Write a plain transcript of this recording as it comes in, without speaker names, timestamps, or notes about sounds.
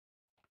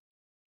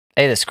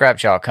Hey, the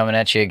Skrappjaw coming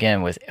at you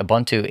again with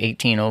Ubuntu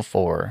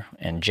 18.04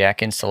 and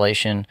Jack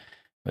installation.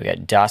 We got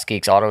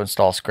DasGeek's auto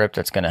install script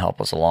that's going to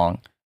help us along.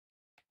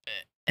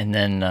 And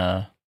then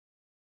at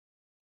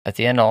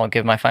the end, I'll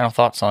give my final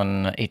thoughts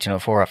on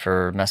 18.04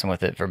 after messing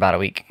with it for about a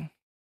week.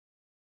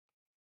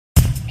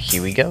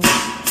 Here we go.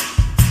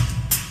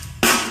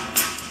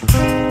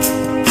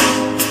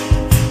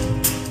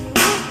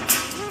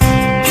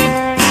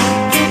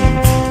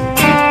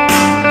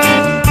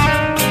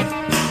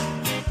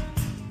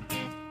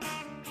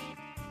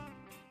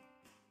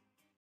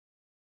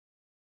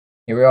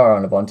 Here we are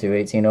on Ubuntu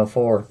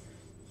 18.04.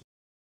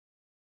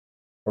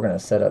 We're going to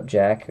set up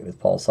Jack with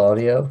Pulse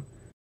Audio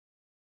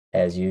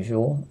as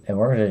usual, and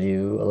we're going to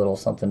do a little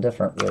something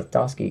different with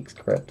DasGeek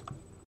script.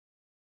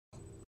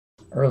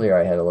 Earlier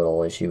I had a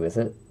little issue with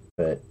it,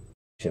 but it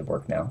should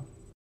work now.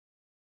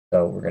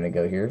 So we're going to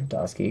go here,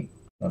 DasGeek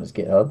on his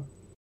GitHub.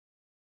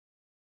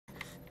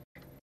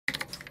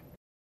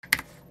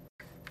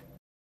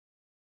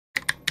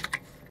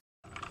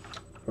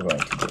 We're going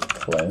to just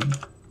clone.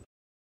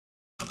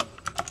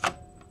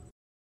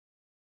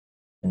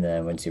 And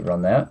then once you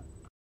run that,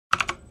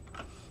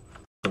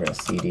 we're going to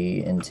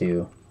cd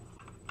into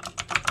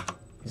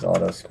these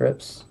auto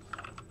scripts.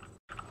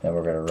 Then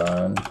we're going to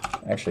run,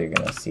 actually you're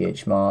going to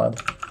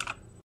chmod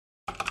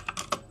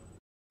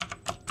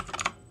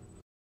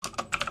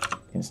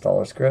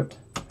installer script,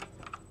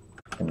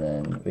 and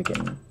then we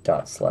can /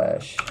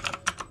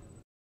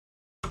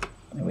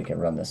 and we can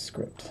run this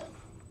script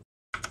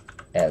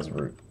as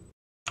root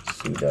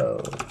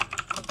sudo.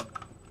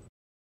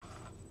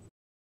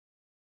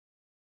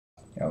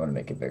 I'm going to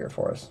make it bigger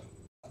for us.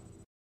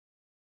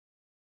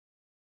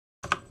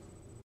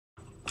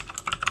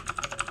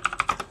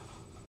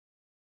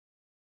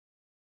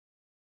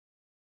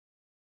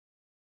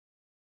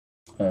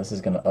 And this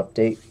is going to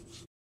update,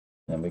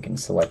 and we can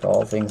select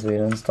all things we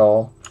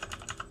install.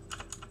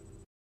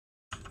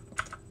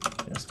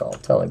 Install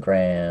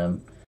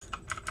Telegram.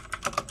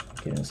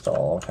 You can install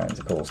all kinds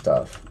of cool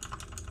stuff.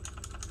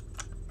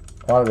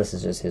 A lot of this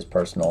is just his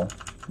personal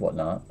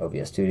whatnot.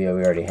 OBS Studio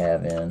we already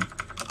have in.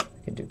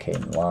 We can do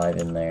Kdenlive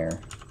in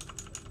there.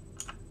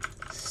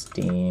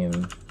 Steam.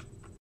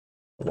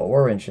 But what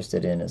we're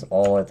interested in is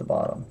all at the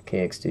bottom.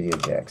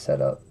 KXstudio Jack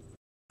setup.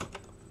 And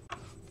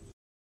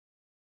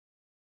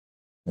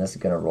this is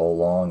going to roll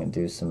along and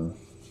do some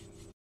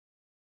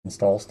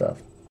install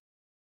stuff.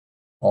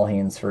 All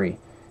hands free.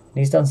 And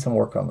he's done some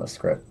work on this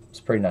script. It's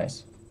pretty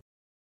nice.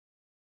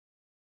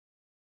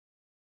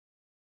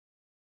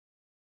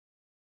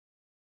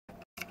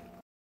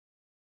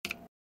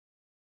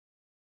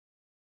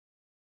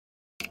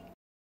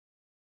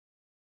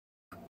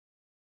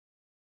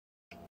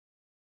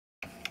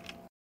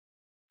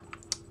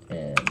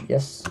 And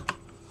yes,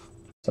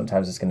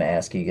 sometimes it's going to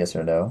ask you yes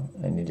or no,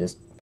 and you just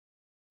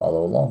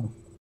follow along.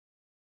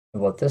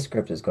 And what this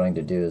script is going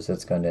to do is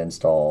it's going to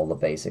install the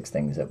basics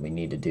things that we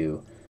need to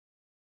do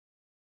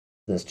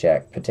this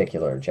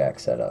particular Jack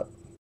setup.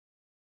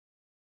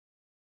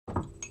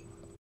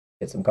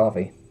 Get some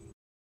coffee.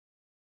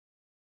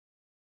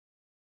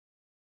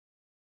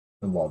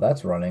 And while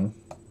that's running,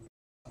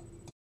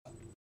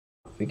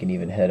 we can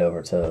even head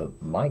over to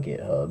my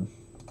GitHub.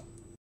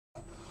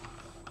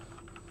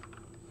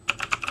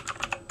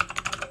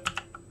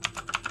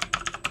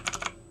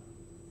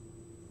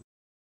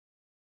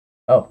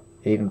 Oh,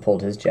 he even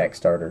pulled his Jack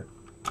starter.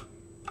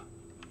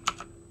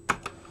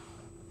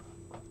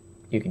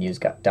 You can use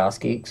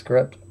DasGeek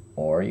script,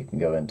 or you can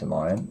go into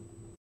mine,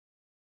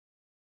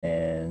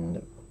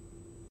 and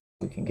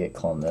we can git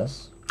clone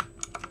this.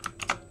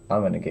 I'm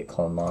going to git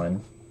clone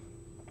mine,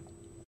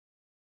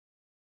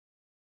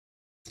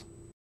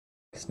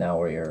 because now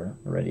we're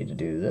ready to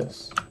do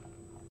this.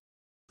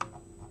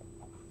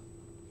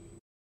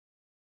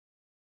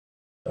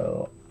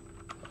 So,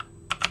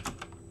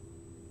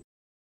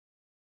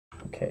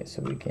 okay,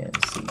 so we can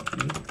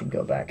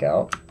go back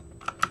out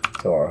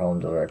to our home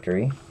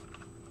directory.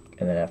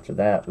 And then after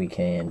that, we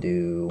can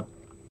do,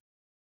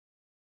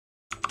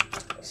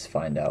 let's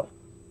find out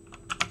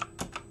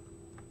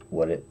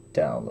what it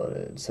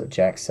downloaded. So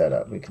Jack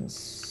setup, we can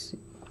see,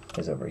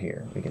 is over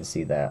here. We can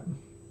see that.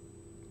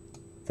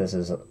 This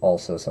is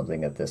also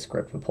something that this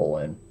script will pull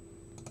in.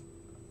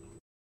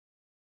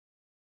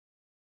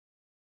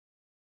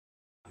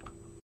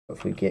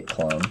 If we git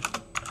clone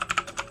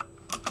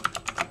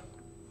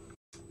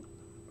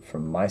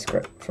from my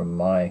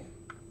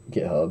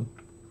GitHub,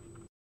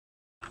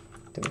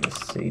 then we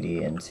just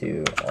cd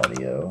into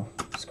audio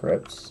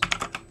scripts.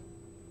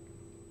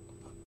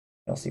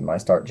 You'll see my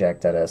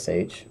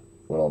startjack.sh.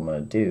 What I'm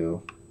going to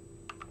do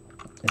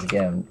is,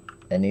 again,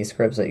 any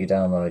scripts that you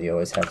download, you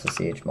always have to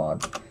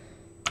chmod.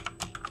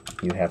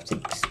 You have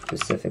to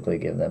specifically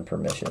give them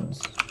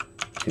permissions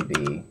to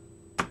be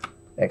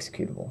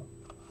executable.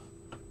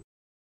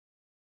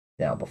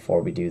 Now,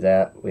 before we do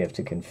that, we have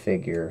to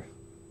configure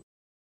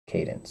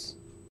cadence.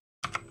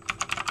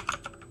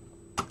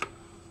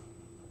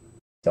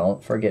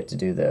 Don't forget to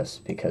do this,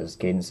 because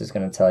Cadence is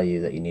going to tell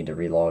you that you need to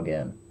relog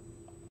in.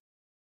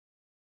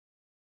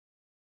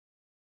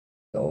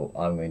 So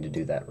I'm going to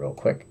do that real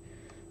quick,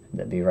 and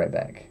then be right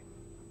back.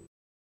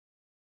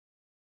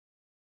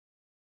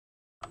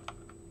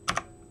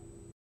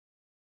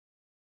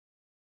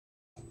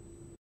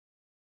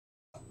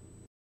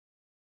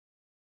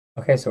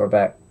 Okay, so we're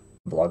back.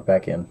 Log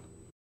back in.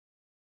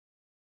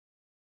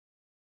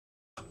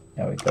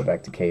 Now we go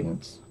back to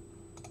Cadence.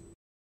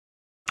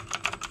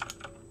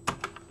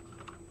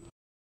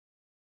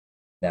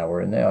 Now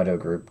we're in the audio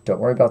group. Don't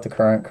worry about the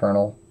current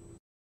kernel.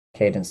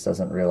 Cadence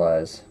doesn't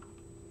realize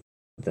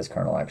that this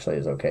kernel actually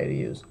is okay to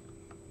use.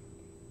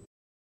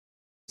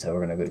 So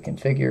we're going to go to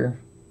configure,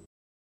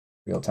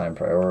 real-time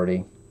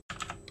priority,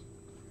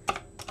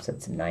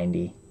 set to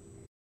 90,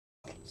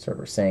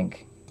 server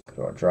sync, go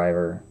to our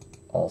driver,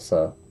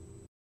 ALSA,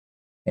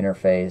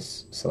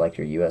 interface, select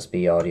your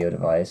USB audio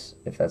device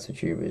if that's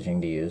what you're wishing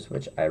to use,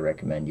 which I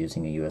recommend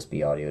using a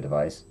USB audio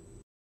device.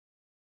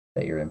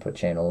 Set your input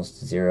channels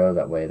to 0,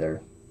 that way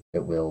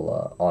it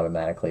will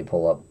automatically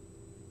pull up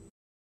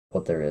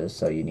what there is.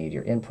 So you need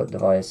your input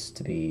device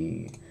to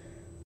be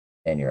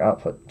and your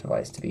output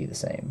device to be the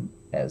same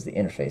as the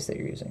interface that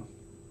you're using.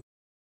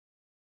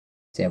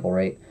 Sample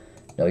rate,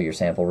 know your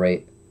sample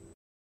rate.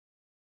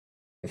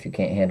 If you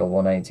can't handle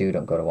 192,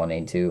 don't go to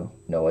 182.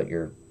 Know what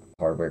your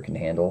hardware can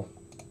handle.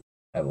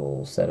 I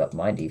will set up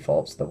my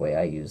defaults the way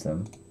I use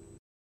them.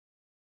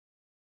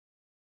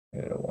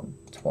 Go to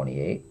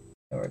 128.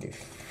 I'm going to do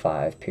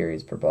 5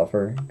 periods per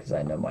buffer because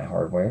I know my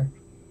hardware.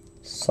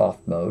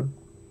 Soft mode.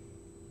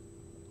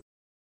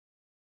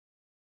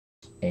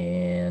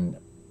 And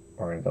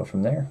we're going to go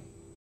from there.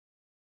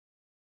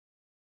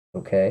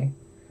 Okay.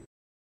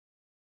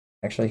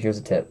 Actually, here's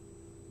a tip.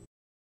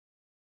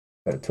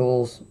 Go to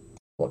Tools,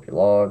 pull up your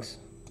logs.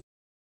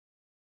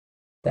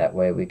 That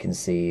way we can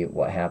see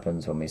what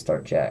happens when we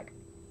start Jack.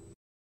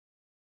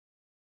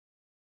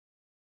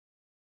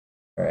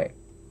 All right.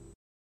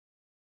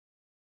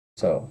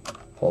 So,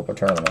 pull up our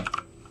terminal.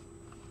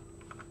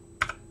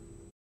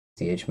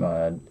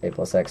 chmod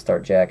a+x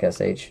start Jack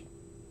sh.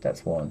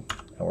 That's 1.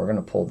 And we're going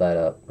to pull that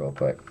up real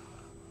quick.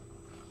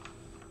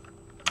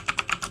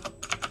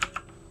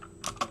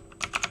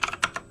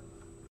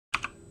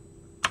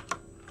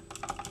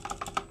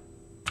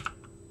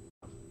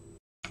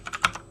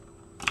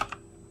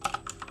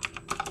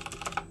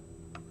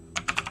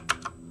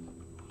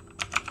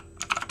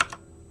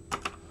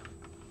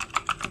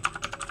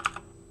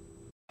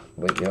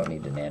 Wait, you don't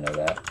need to nano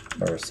that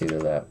or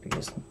sudo that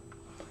because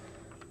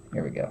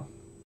here we go.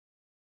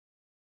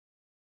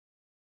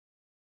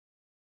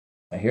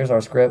 Now here's our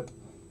script.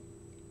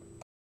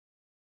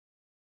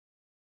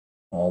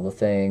 All the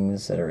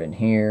things that are in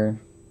here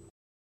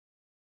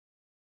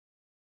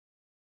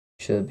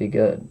should be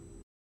good.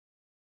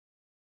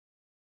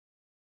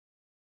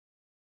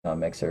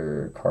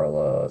 Mixer,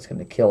 Carla, it's going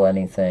to kill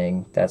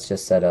anything. That's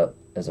just set up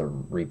as a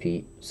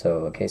repeat.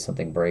 So in case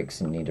something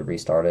breaks and you need to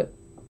restart it,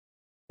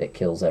 it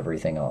kills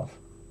everything off.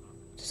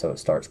 So it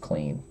starts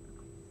clean.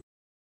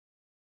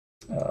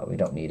 We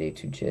don't need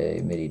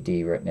A2J, MIDI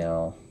D right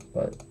now,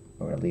 but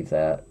we're going to leave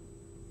that.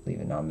 Leave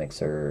a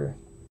non-mixer.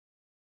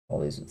 All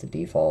these with the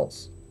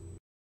defaults.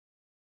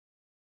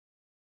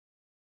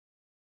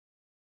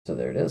 So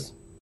there it is.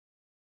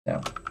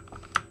 Now,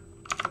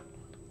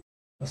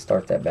 let's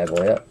start that bad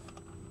boy up.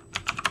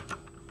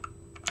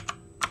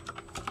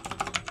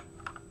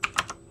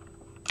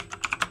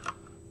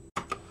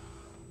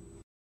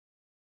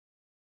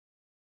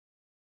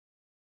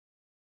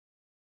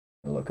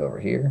 Look over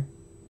here.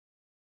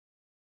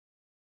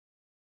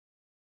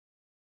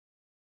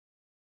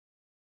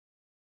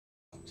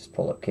 Just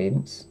pull up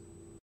Cadence.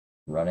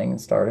 Running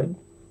and started.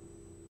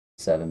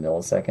 7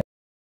 milliseconds.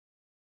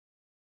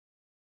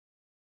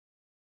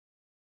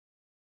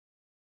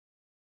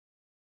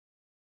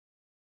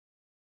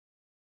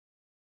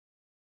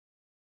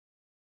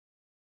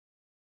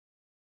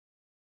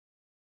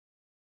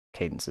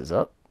 Cadence is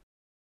up.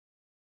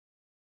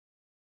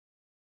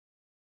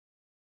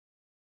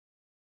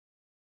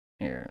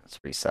 Here, let's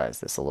resize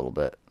this a little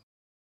bit.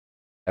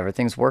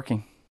 Everything's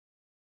working.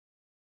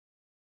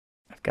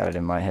 I've got it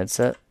in my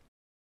headset. Let's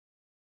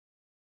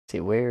see,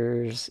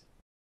 where's...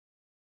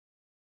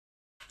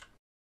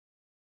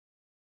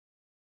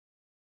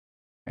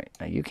 All right,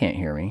 now you can't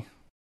hear me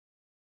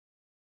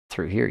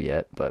through here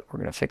yet, but we're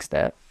going to fix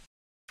that.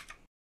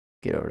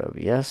 Get over to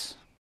OBS.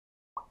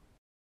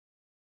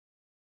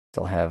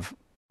 Still have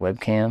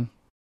webcam.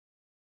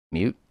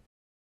 Mute.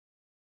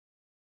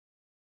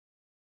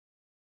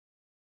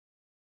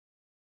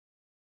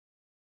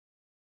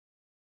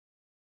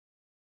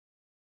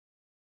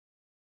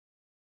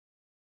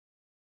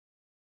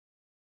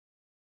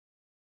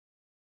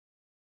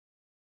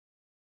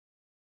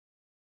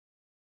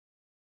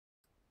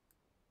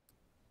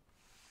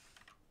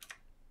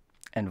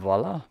 And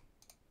voila.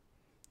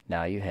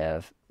 Now you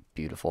have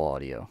beautiful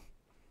audio.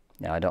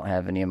 Now I don't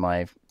have any of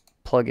my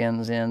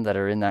plugins in that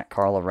are in that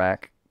Carla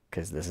rack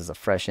because this is a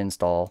fresh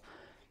install,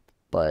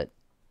 but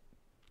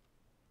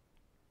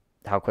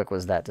how quick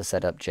was that to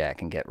set up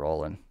Jack and get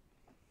rolling?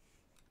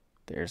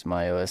 There's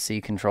my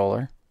OSC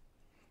controller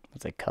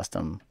with a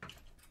custom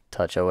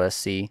Touch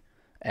OSC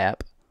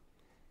app.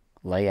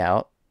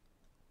 layout.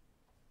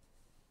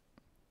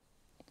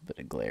 A bit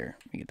of glare.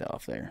 Let me get that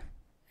off there.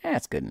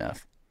 That's good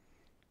enough.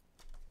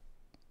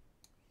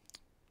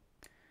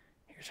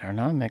 Here's our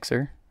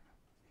non-mixer.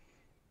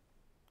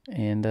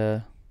 And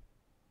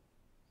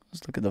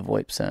let's look at the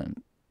VoIP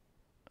sound.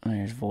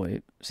 There's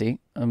VoIP. See,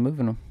 I'm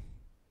moving them.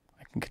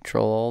 I can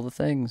control all the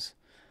things.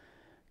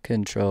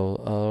 Control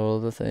all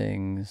the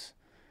things.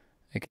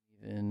 I can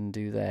even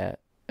do that.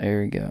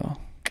 There we go.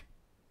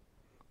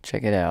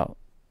 Check it out.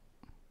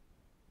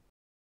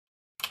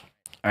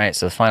 Alright,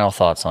 so final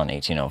thoughts on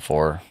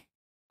 1804.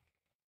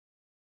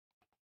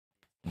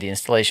 The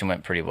installation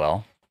went pretty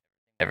well.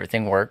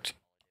 Everything worked.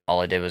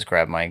 All I did was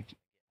grab my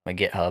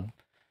GitHub,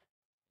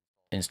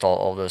 install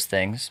all those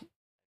things.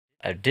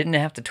 I didn't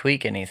have to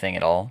tweak anything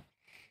at all.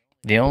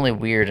 The only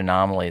weird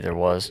anomaly there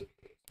was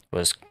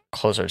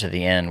closer to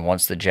the end.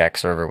 Once the Jack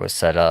server was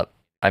set up,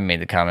 I made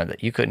the comment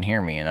that you couldn't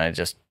hear me, and I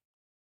just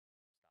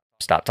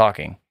stopped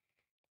talking.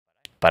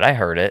 But I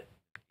heard it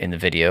in the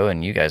video,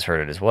 and you guys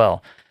heard it as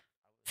well.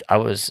 I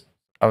was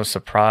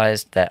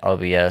surprised that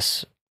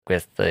OBS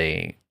with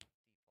the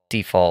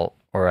default,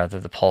 or rather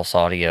the Pulse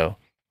Audio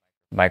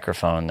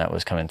microphone that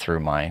was coming through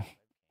my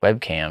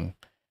webcam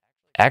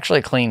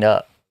actually cleaned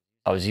up.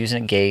 I was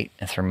using Gate,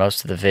 and through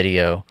most of the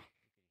video,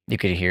 you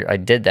could hear, I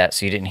did that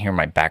so you didn't hear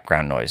my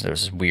background noise. There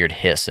was this weird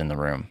hiss in the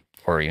room,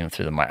 or even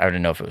through the mic. I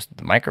didn't know if it was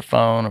the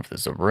microphone, or if it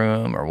was the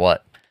room, or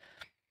what.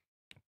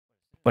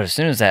 But as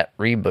soon as that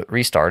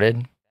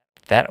restarted,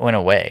 that went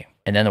away.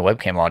 And then the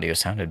webcam audio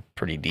sounded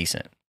pretty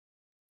decent,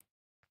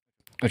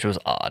 which was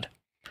odd.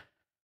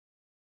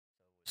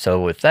 So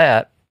with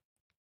that,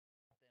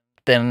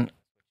 then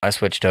I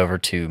switched over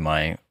to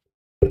my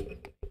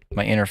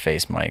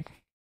interface mic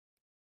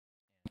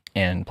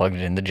and plugged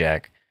it in the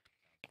jack.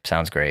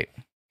 Sounds great.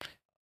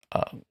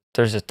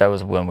 That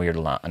was one weird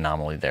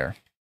anomaly there.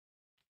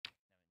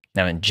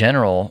 Now, in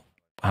general,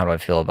 how do I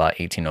feel about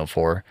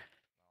 1804?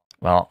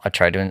 Well,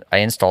 I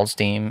installed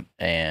Steam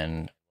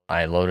and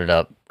I loaded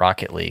up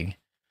Rocket League,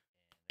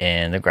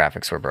 and the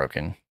graphics were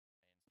broken.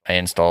 I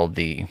installed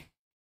the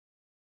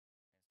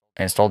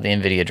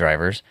NVIDIA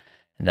drivers,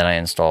 and then I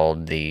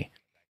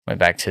went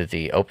back to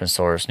the open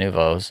source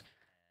Nuvos,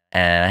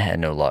 and I had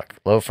no luck.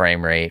 Low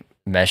frame rate,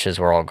 meshes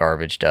were all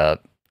garbaged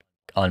up,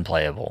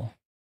 unplayable.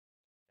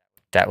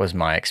 That was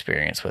my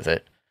experience with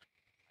it.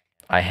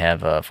 I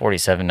have a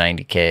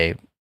 4790K,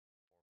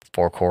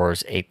 4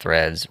 cores, 8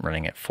 threads,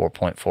 running at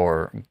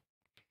 4.4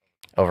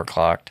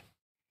 overclocked,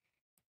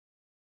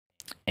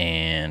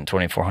 and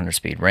 2400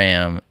 speed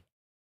RAM,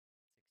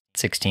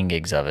 16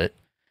 gigs of it,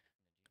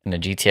 and a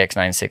GTX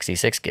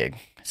 966 gig.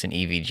 It's an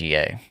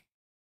EVGA.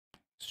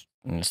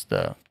 And it's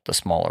the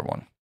smaller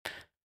one.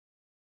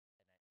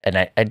 And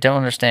I don't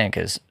understand,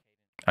 because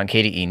on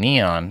KDE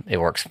Neon, it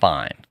works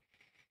fine.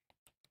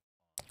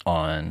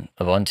 On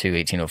Ubuntu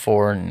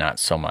 1804, not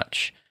so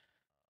much.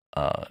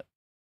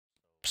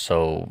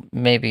 So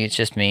maybe it's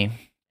just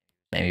me.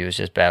 Maybe it was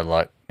just bad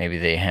luck. Maybe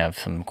they have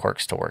some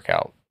quirks to work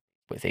out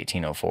with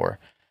 1804.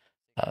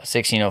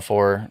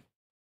 1604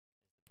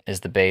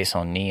 is the base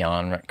on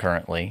Neon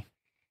currently.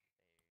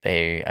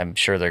 I'm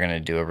sure they're going to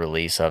do a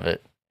release of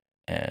it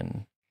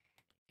in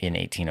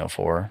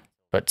 1804.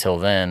 But till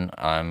then,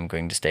 I'm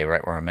going to stay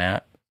right where I'm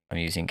at. I'm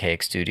using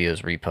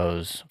KXstudio's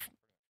repos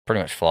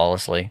pretty much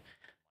flawlessly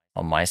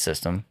on my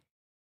system.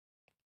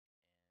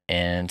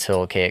 And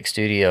until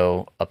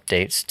KXstudio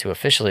updates to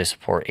officially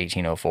support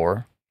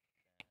 1804,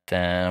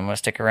 then I'm going to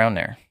stick around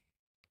there.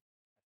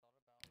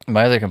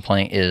 My other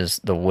complaint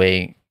is the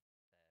way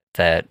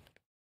that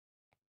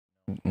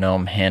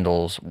GNOME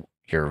handles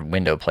your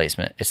window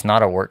placement. It's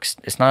not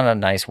a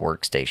nice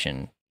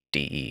workstation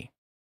DE.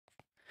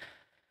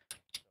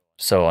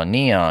 So on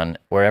Neon,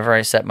 wherever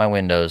I set my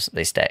windows,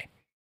 they stay.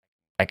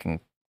 I can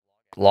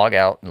log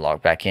out and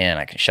log back in.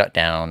 I can shut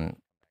down,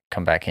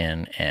 come back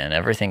in, and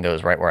everything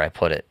goes right where I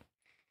put it.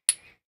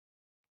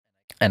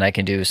 And I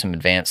can do some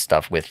advanced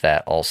stuff with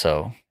that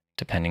also,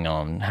 depending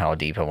on how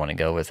deep I want to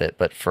go with it.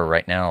 But for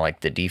right now,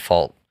 like, the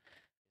default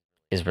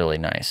is really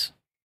nice.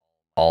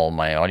 All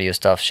my audio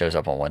stuff shows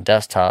up on one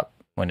desktop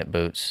when it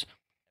boots.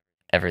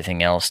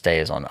 Everything else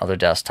stays on other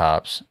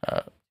desktops.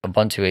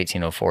 Ubuntu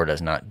 1804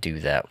 does not do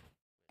that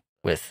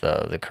with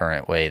the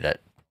current way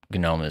that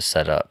GNOME is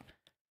set up.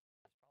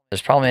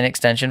 There's probably an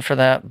extension for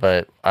that,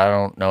 but I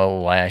don't know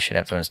why I should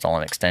have to install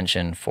an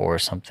extension for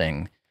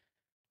something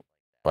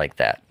like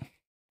that.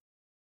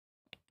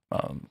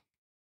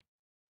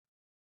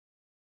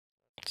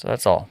 So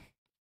that's all.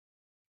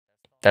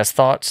 That's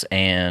thoughts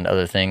and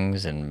other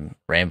things and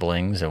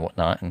ramblings and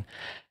whatnot. And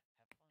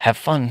have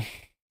fun.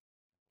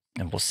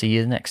 And we'll see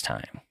you next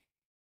time.